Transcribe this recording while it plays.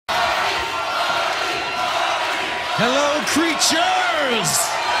Hello, creatures!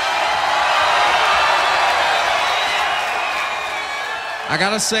 I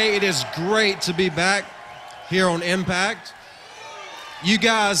gotta say, it is great to be back here on Impact. You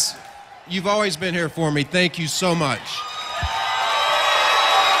guys, you've always been here for me. Thank you so much.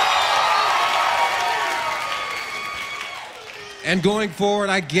 And going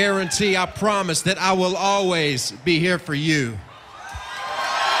forward, I guarantee, I promise that I will always be here for you.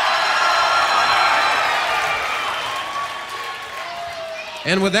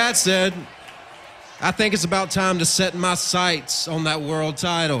 And with that said, I think it's about time to set my sights on that world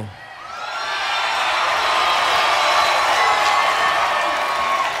title.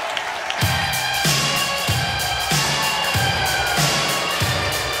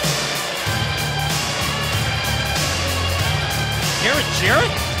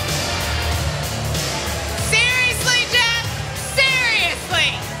 Jarrett? Seriously, Jeff? Seriously?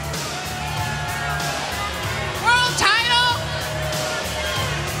 World title?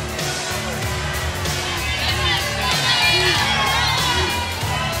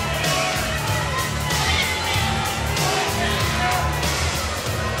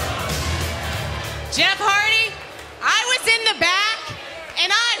 Jeff Hardy, I was in the back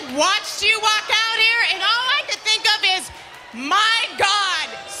and I watched you walk out here and all I could think of is, my God,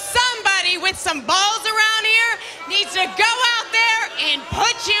 somebody with some balls around here needs to go out there and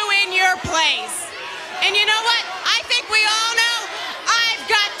put you in your place. And you know what? I think we all know I've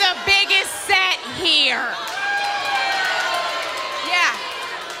got the biggest set here. Yeah.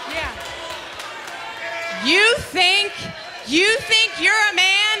 You think you're a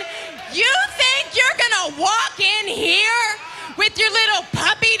man? You think you're gonna walk in here with your little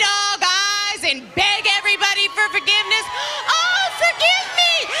puppy dog eyes and beg everybody for forgiveness? Oh, forgive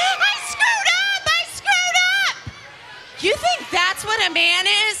me! I screwed up! You think that's what a man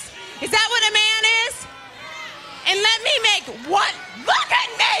is? Is that what a man is? And let me make one, look at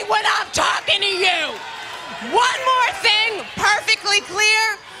me when I'm talking to you! One more thing, perfectly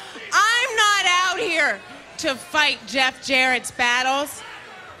clear. I'm not out here to fight Jeff Jarrett's battles.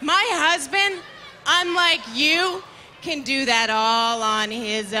 My husband, unlike you, can do that all on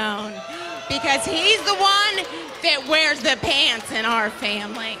his own because he's the one that wears the pants in our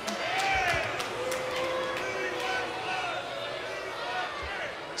family.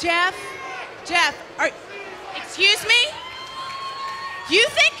 Jeff, excuse me? You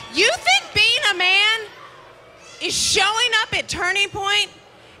think being a man is showing up at Turning Point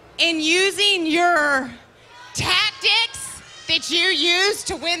and using your tactics that you use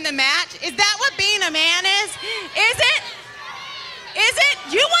to win the match? Is that what being a man is? Is it?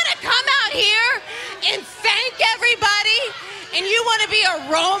 You want to come out here and thank everybody and you want to be a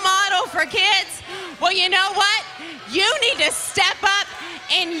role model for kids? Well, you know what? You need to step up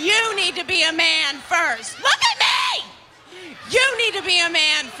and you need to be a man first. Look at me! You need to be a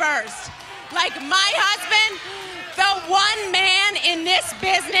man first. Like my husband, the one man in this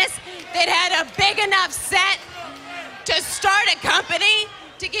business that had a big enough set to start a company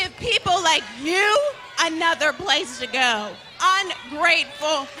to give people like you another place to go.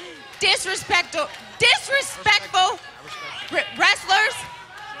 Ungrateful, disrespectful wrestlers,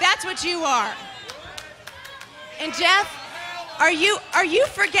 that's what you are. And Jeff, are you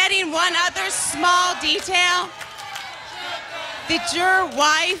forgetting one other small detail? That your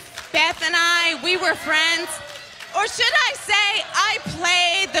wife, Beth, and we were friends? Or should I say, I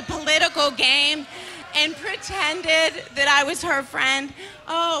played the political game and pretended that I was her friend?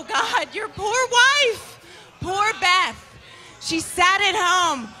 Oh God, your poor wife, poor Beth. She sat at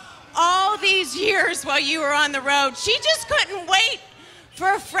home all these years while you were on the road. She just couldn't wait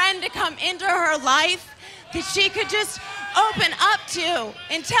for a friend to come into her life that she could just open up to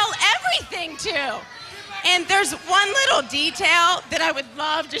and tell everything to. And there's one little detail that I would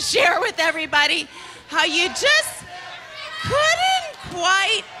love to share with everybody, how you just couldn't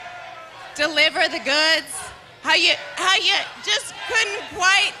quite deliver the goods, how you just couldn't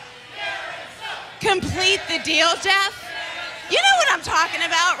quite complete the deal, Jeff. You know what I'm talking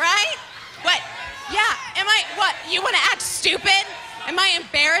about, right? What? Yeah, what? You want to act stupid? Am I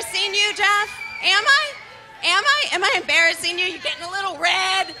embarrassing you, Jeff? Am I? Am I embarrassing you? You're getting a little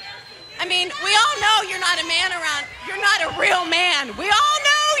red. I mean, we all know you're not a man around. You're not a real man. We all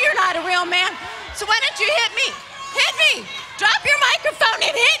know you're not a real man. So why don't you hit me? Hit me. Drop your microphone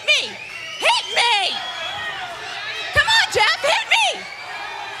and hit me. Hit me. Come on, Jeff, hit me.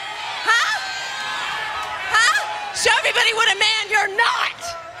 Huh? Show everybody what a man you're not.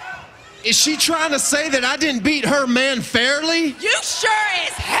 Is she trying to say that I didn't beat her man fairly? You sure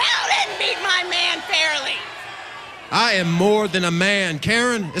as hell didn't beat my man fairly. I am more than a man,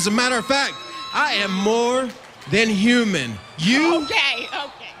 Karen. As a matter of fact, I am more than human. You Okay.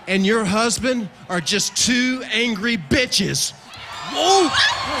 and your husband are just two angry bitches. Whoa!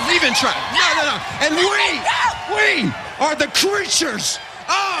 Even try. No. And we are the creatures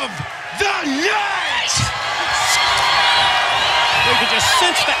of the night. We could just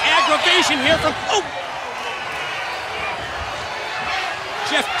sense the aggravation here from. Oh!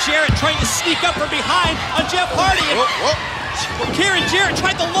 Jarrett trying to sneak up from behind on Jeff Hardy. And Kieran Jarrett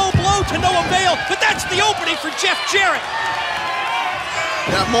tried the low blow to no avail, but that's the opening for Jeff Jarrett.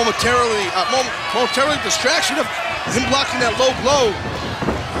 That momentary distraction of him blocking that low blow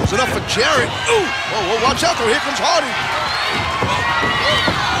was enough for Jarrett. Ooh! Whoa, watch out, though. Here comes Hardy.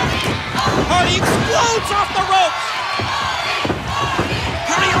 Hardy explodes off the ropes.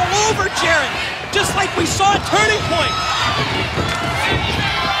 Hardy all over Jarrett, just like we saw at Turning Point.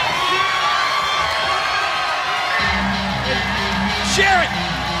 Jarrett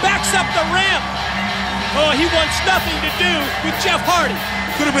backs up the ramp. Oh, he wants nothing to do with Jeff Hardy.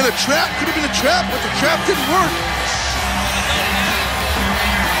 Could have been a trap, but the trap didn't work.